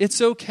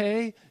 it's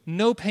okay,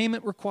 no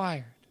payment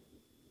required.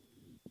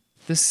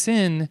 The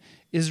sin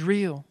is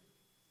real.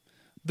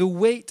 The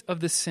weight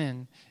of the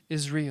sin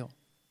is real.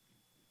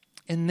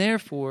 And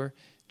therefore,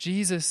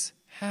 Jesus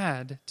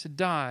had to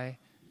die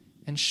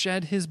and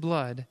shed his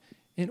blood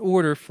in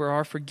order for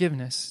our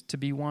forgiveness to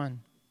be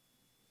won.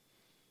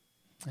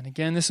 And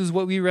again, this is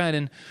what we read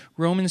in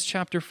Romans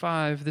chapter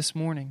 5 this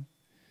morning.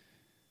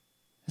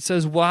 It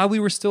says, while we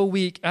were still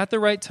weak, at the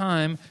right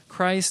time,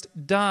 Christ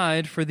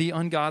died for the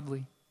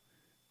ungodly.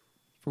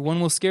 For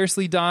one will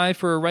scarcely die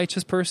for a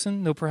righteous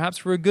person, though perhaps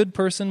for a good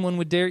person one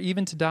would dare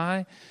even to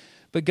die.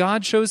 But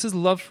God shows his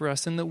love for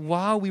us, in that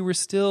while we were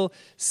still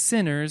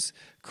sinners,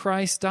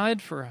 Christ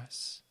died for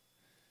us.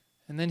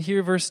 And then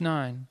here, verse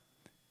 9.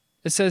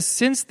 It says,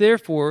 since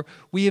therefore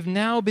we have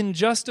now been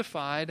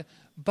justified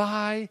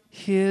by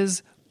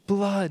his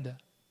blood.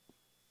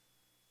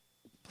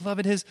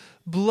 Beloved, his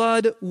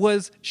blood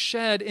was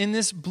shed, and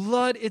this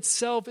blood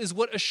itself is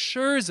what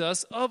assures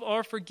us of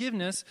our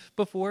forgiveness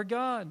before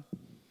God.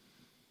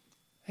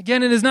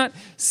 Again, it is not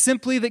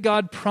simply that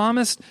God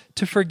promised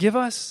to forgive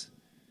us.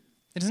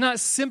 It is not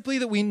simply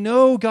that we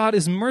know God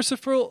is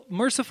merciful,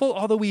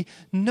 although we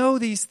know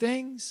these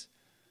things.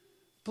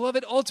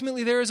 Beloved,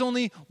 ultimately there is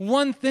only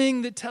one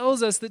thing that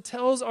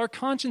tells our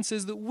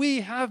consciences that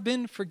we have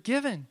been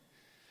forgiven,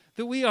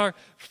 that we are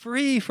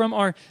free from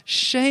our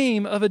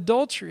shame of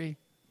adultery,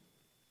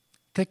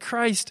 that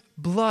Christ's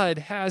blood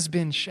has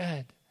been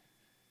shed.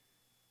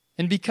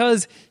 And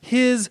because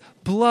his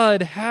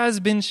blood has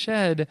been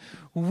shed,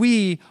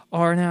 we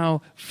are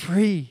now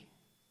free.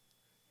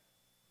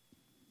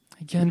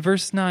 Again,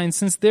 verse 9,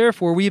 since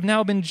therefore we have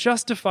now been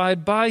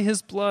justified by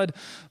his blood,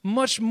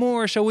 much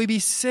more shall we be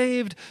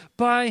saved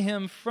by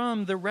him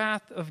from the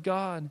wrath of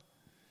God.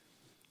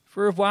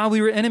 For if while we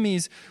were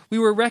enemies, we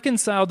were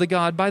reconciled to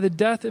God by the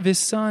death of his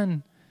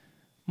Son,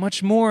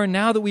 much more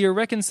now that we are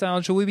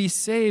reconciled shall we be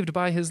saved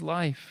by his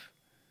life.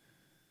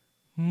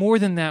 More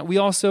than that, we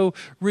also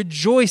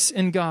rejoice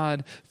in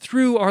God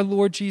through our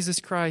Lord Jesus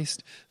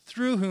Christ,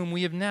 through whom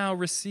we have now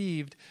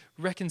received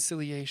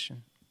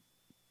reconciliation.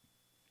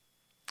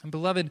 And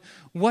beloved,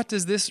 what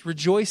does this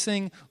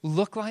rejoicing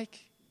look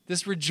like?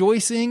 This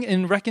rejoicing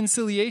in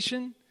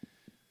reconciliation?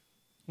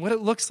 What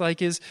it looks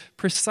like is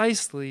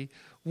precisely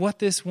what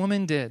this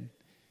woman did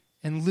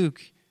in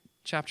Luke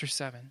chapter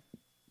 7.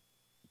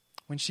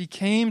 When she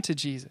came to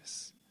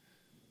Jesus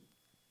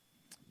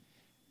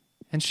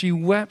and she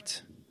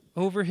wept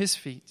over his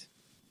feet,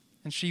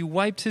 and she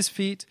wiped his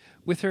feet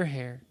with her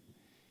hair,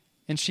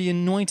 and she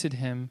anointed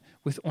him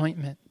with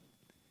ointment.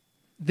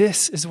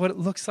 This is what it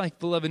looks like,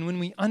 beloved, when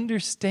we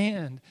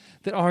understand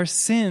that our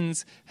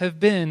sins have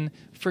been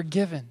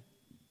forgiven.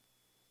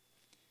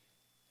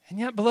 And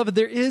yet, beloved,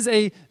 there is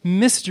a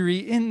mystery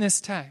in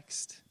this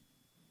text.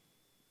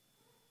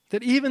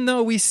 That even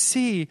though we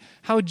see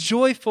how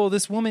joyful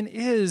this woman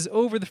is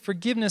over the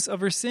forgiveness of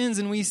her sins,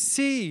 and we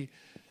see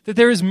that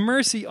there is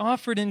mercy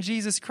offered in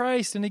Jesus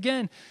Christ, and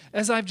again,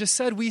 as I've just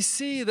said, we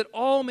see that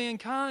all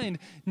mankind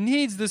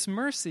needs this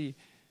mercy,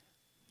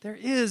 there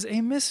is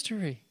a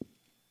mystery.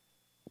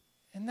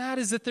 And that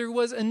is that there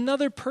was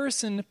another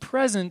person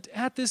present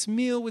at this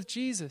meal with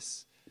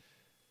Jesus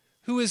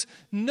who is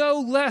no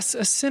less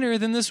a sinner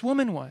than this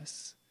woman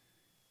was.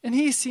 And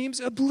he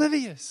seems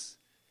oblivious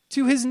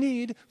to his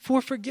need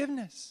for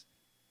forgiveness.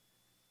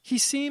 He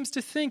seems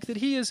to think that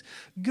he is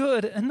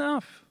good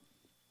enough.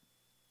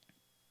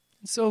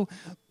 And so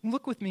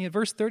look with me at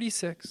verse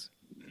 36,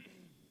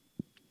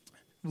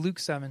 Luke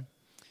 7.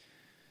 It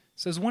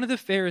says, one of the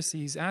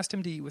Pharisees asked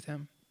him to eat with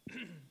him.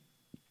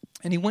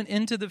 And he went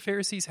into the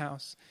Pharisee's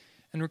house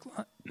and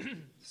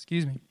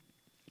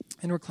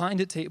reclined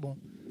at table.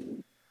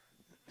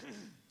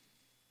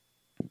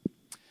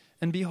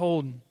 And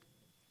behold,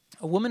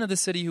 a woman of the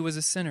city who was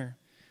a sinner,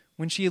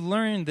 when she had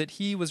learned that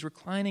he was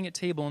reclining at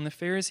table in the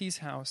Pharisee's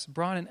house,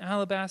 brought an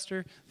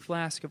alabaster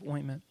flask of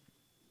ointment.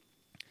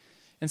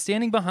 And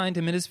standing behind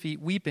him at his feet,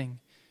 weeping,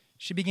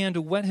 she began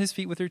to wet his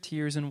feet with her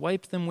tears and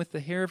wiped them with the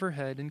hair of her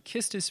head and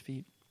kissed his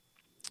feet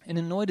and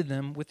anointed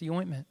them with the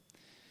ointment.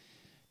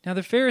 Now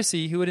the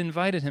Pharisee who had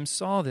invited him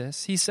saw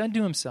this. He said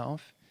to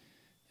himself,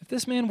 if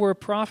this man were a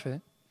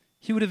prophet,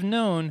 he would have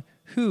known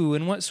who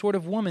and what sort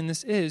of woman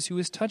this is who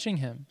is touching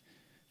him,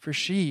 for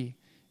she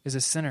is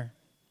a sinner.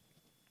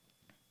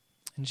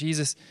 And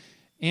Jesus,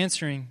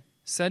 answering,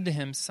 said to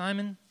him,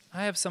 Simon,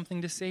 I have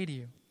something to say to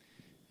you.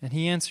 And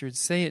he answered,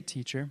 say it,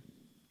 teacher.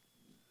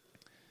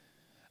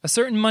 A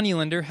certain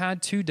moneylender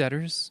had 2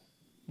 debtors.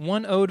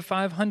 One owed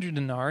 500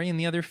 denarii and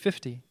the other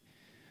 50.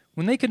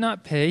 When they could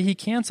not pay, he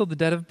canceled the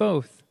debt of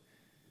both.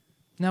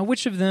 Now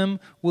which of them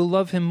will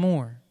love him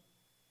more?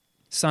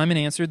 Simon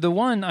answered, the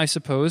one, I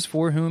suppose,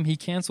 for whom he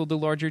canceled the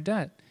larger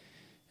debt.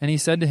 And he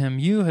said to him,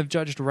 you have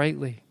judged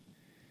rightly.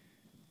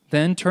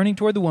 Then, turning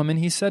toward the woman,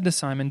 he said to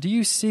Simon, do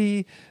you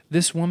see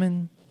this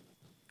woman?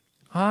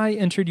 I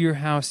entered your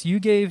house. You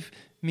gave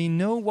me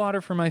no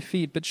water for my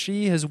feet, but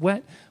she has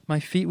wet my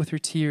feet with her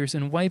tears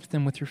and wiped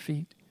them with her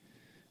feet,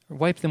 or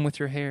wiped them with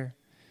her hair.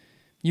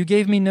 You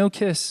gave me no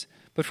kiss,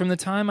 but from the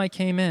time I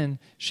came in,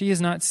 she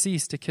has not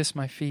ceased to kiss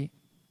my feet.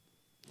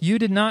 You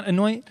did not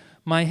anoint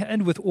my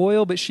head with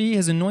oil, but she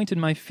has anointed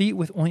my feet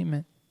with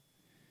ointment.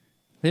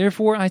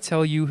 Therefore I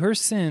tell you, her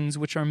sins,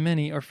 which are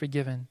many, are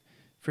forgiven,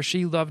 for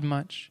she loved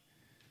much.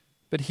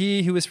 But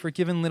he who is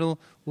forgiven little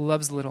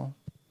loves little.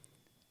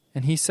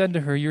 And he said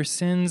to her, your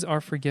sins are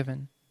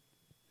forgiven.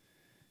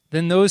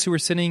 Then those who were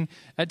sitting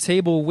at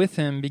table with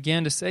him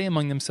began to say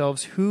among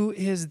themselves, who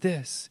is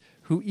this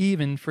who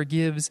even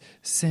forgives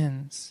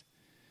sins?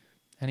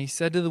 And he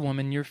said to the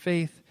woman, your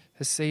faith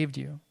has saved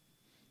you.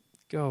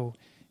 Go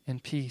in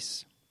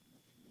peace.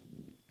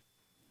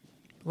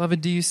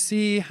 Beloved, do you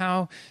see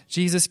how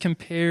Jesus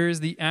compares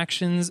the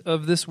actions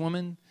of this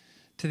woman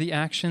to the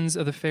actions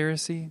of the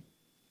Pharisee?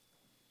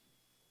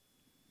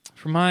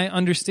 From my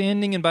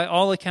understanding, and by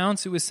all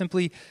accounts, it was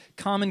simply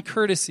common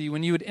courtesy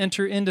when you would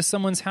enter into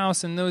someone's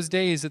house in those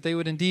days that they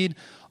would indeed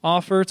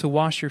offer to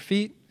wash your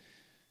feet,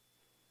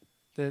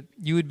 that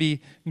you would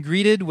be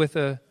greeted with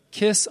a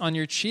kiss on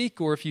your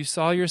cheek, or if you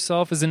saw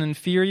yourself as an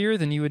inferior,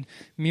 then you would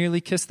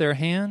merely kiss their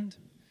hand.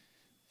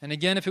 And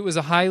again, if it was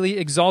a highly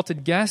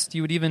exalted guest,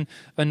 you would even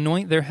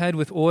anoint their head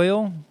with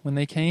oil when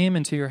they came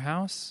into your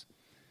house.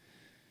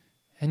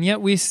 And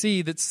yet we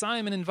see that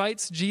Simon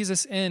invites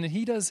Jesus in, and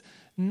he does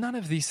none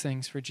of these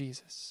things for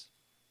Jesus.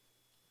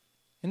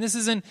 And this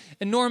is an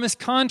enormous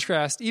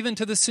contrast even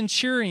to the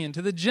centurion,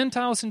 to the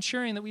Gentile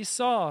centurion that we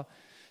saw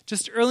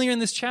just earlier in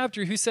this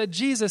chapter, who said,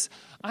 Jesus,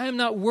 I am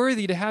not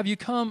worthy to have you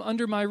come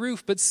under my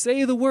roof, but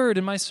say the word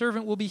and my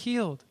servant will be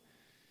healed.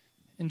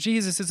 And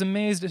Jesus is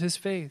amazed at his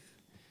faith.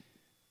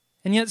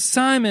 And yet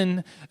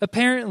Simon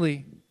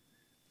apparently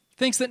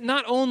thinks that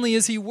not only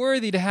is he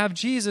worthy to have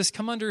Jesus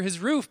come under his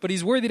roof, but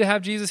he's worthy to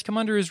have Jesus come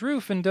under his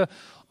roof and to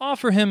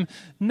offer him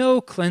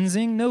no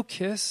cleansing, no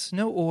kiss,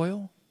 no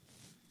oil.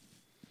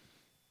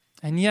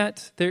 And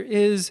yet there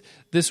is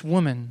this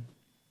woman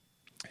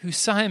who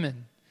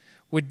Simon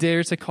would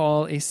dare to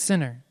call a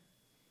sinner,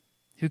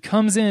 who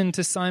comes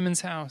into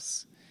Simon's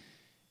house,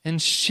 and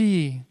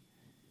she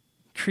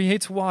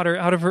creates water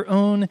out of her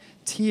own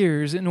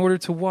tears in order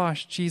to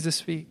wash Jesus'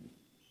 feet.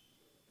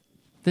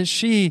 That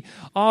she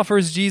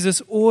offers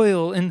Jesus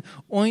oil and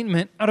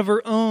ointment out of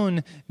her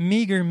own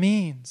meager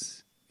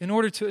means in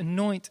order to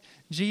anoint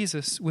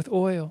Jesus with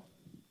oil.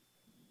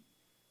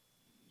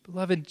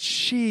 Beloved,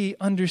 she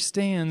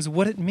understands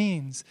what it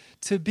means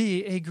to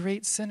be a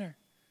great sinner.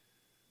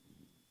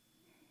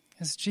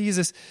 As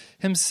Jesus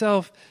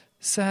himself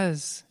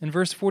says in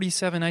verse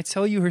 47, I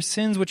tell you her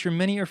sins which are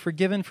many are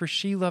forgiven, for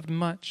she loved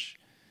much.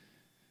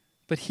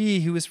 But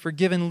he who is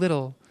forgiven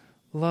little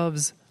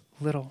loves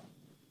little.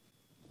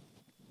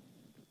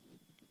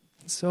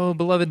 So,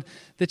 beloved,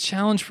 the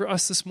challenge for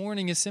us this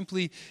morning is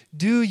simply,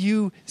 do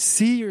you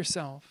see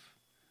yourself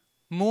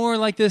more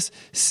like this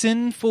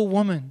sinful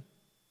woman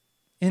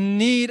in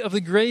need of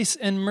the grace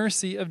and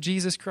mercy of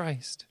Jesus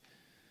Christ?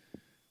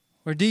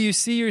 Or do you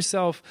see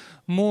yourself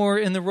more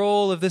in the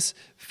role of this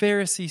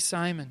Pharisee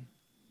Simon,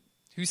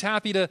 who's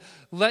happy to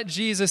let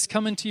Jesus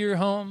come into your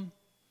home?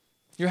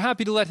 You're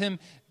happy to let him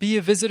be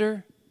a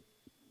visitor,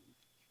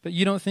 but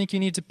you don't think you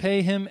need to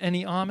pay him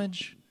any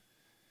homage?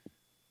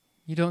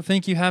 You don't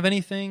think you have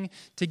anything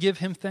to give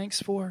him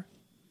thanks for?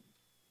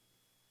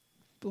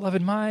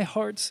 Beloved, my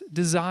heart's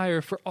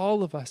desire for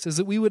all of us is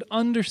that we would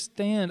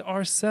understand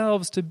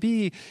ourselves to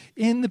be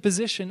in the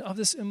position of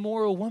this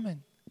immoral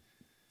woman.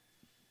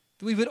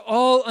 That we would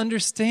all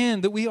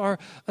understand that we are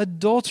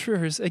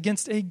adulterers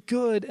against a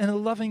good and a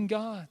loving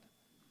God.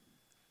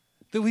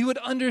 That we would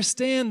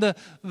understand the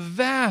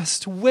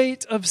vast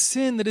weight of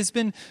sin that has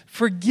been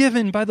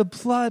forgiven by the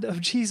blood of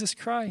Jesus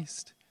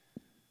Christ.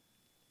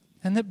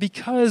 And that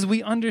because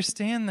we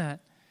understand that,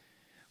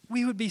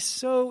 we would be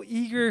so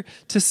eager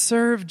to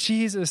serve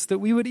Jesus that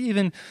we would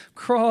even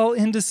crawl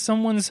into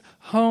someone's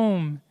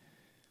home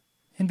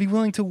and be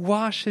willing to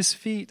wash his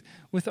feet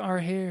with our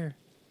hair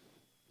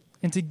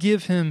and to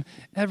give him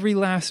every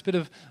last bit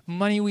of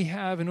money we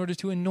have in order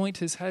to anoint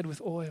his head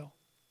with oil.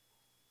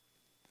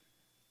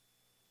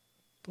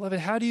 Beloved,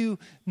 how do you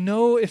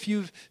know if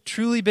you've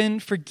truly been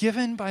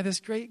forgiven by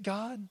this great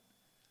God?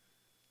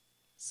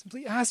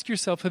 Simply ask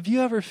yourself, have you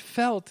ever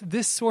felt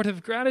this sort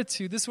of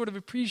gratitude, this sort of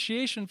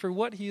appreciation for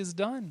what he has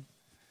done?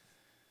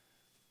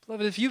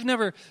 Beloved, if you've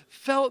never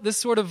felt this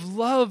sort of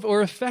love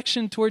or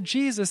affection toward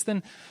Jesus,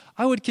 then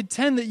I would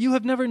contend that you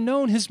have never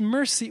known his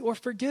mercy or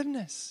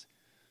forgiveness.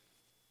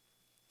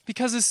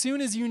 Because as soon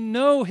as you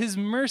know his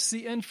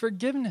mercy and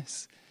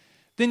forgiveness,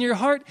 then your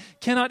heart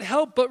cannot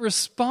help but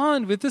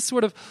respond with this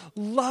sort of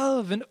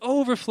love and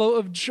overflow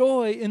of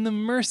joy in the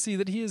mercy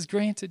that he has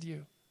granted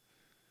you.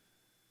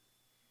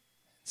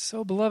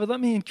 So, beloved,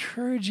 let me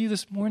encourage you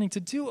this morning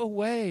to do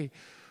away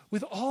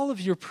with all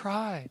of your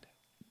pride.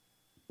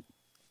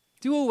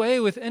 Do away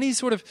with any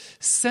sort of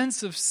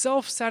sense of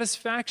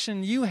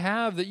self-satisfaction you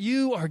have that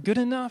you are good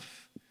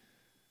enough,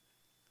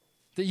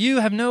 that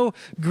you have no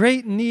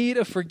great need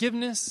of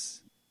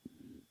forgiveness,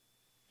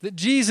 that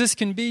Jesus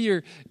can be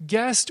your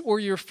guest or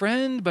your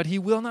friend, but he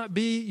will not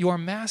be your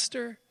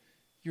master,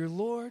 your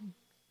Lord.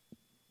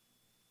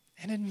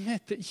 And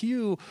admit that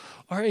you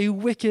are a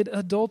wicked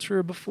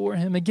adulterer before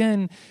him.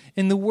 Again,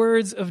 in the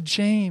words of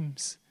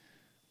James,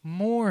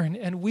 mourn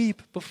and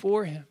weep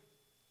before him.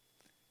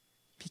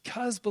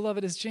 Because,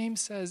 beloved, as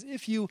James says,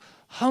 if you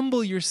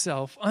humble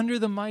yourself under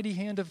the mighty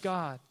hand of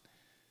God,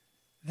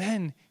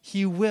 then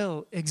he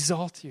will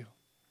exalt you.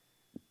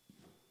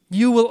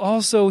 You will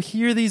also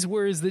hear these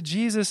words that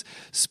Jesus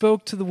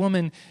spoke to the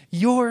woman,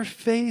 your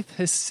faith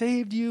has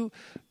saved you,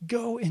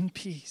 go in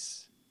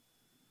peace.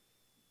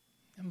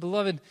 And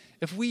beloved,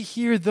 if we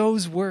hear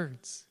those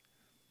words,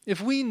 if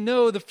we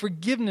know the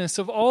forgiveness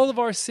of all of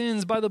our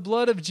sins by the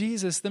blood of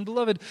Jesus, then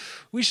beloved,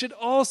 we should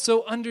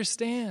also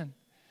understand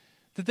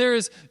that there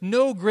is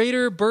no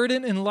greater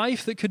burden in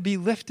life that could be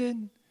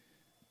lifted,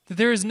 that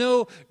there is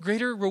no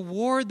greater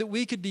reward that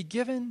we could be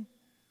given,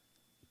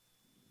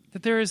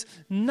 that there is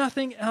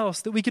nothing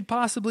else that we could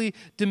possibly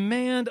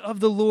demand of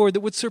the Lord that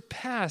would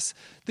surpass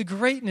the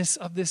greatness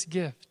of this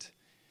gift.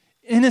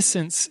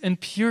 innocence and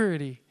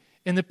purity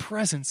in the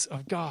presence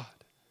of God.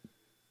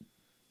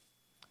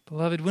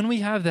 Beloved, when we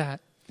have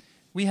that,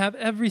 we have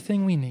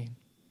everything we need.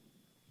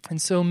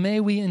 And so may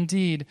we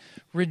indeed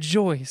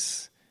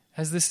rejoice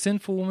as this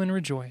sinful woman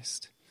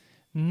rejoiced,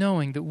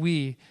 knowing that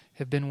we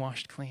have been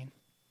washed clean.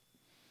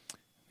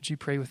 Would you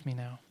pray with me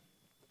now?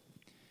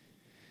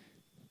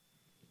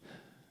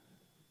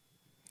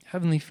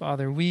 Heavenly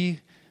Father,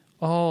 we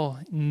all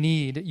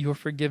need your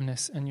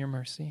forgiveness and your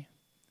mercy.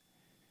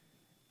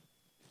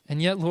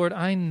 And yet, Lord,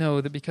 I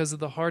know that because of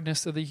the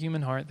hardness of the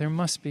human heart, there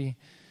must be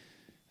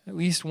at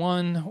least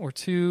one or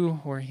two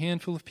or a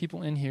handful of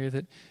people in here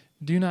that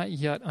do not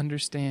yet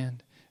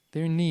understand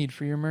their need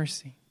for your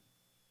mercy.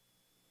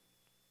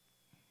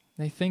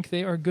 They think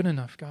they are good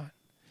enough, God.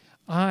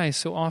 I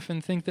so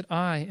often think that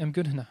I am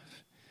good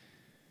enough.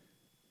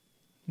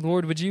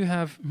 Lord, would you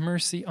have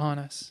mercy on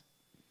us?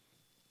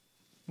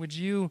 Would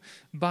you,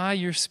 by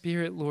your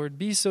Spirit, Lord,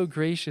 be so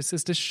gracious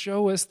as to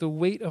show us the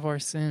weight of our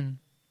sin?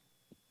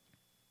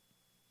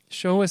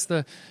 Show us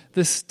the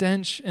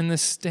stench and the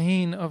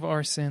stain of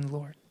our sin,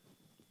 Lord,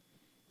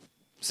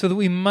 so that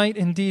we might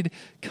indeed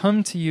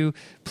come to you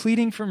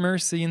pleading for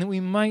mercy, and that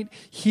we might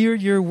hear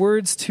your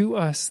words to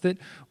us that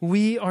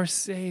we are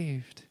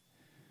saved,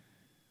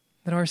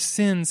 that our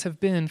sins have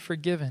been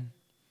forgiven.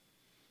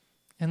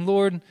 And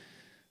Lord,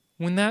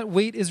 when that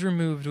weight is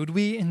removed, would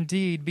we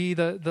indeed be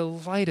the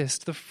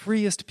lightest, the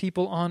freest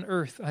people on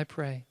earth, I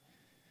pray.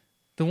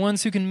 The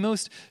ones who can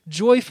most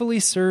joyfully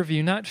serve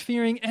you, not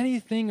fearing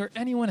anything or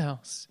anyone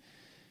else,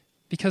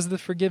 because of the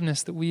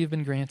forgiveness that we have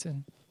been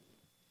granted.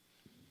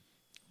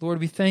 Lord,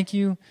 we thank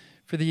you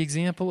for the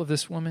example of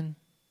this woman.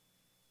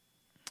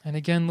 And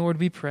again, Lord,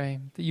 we pray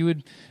that you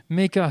would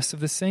make us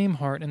of the same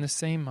heart and the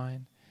same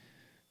mind.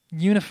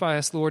 Unify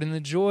us, Lord, in the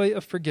joy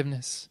of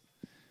forgiveness,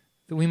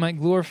 that we might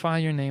glorify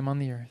your name on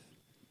the earth.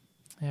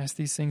 I ask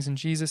these things in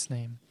Jesus'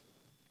 name.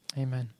 Amen.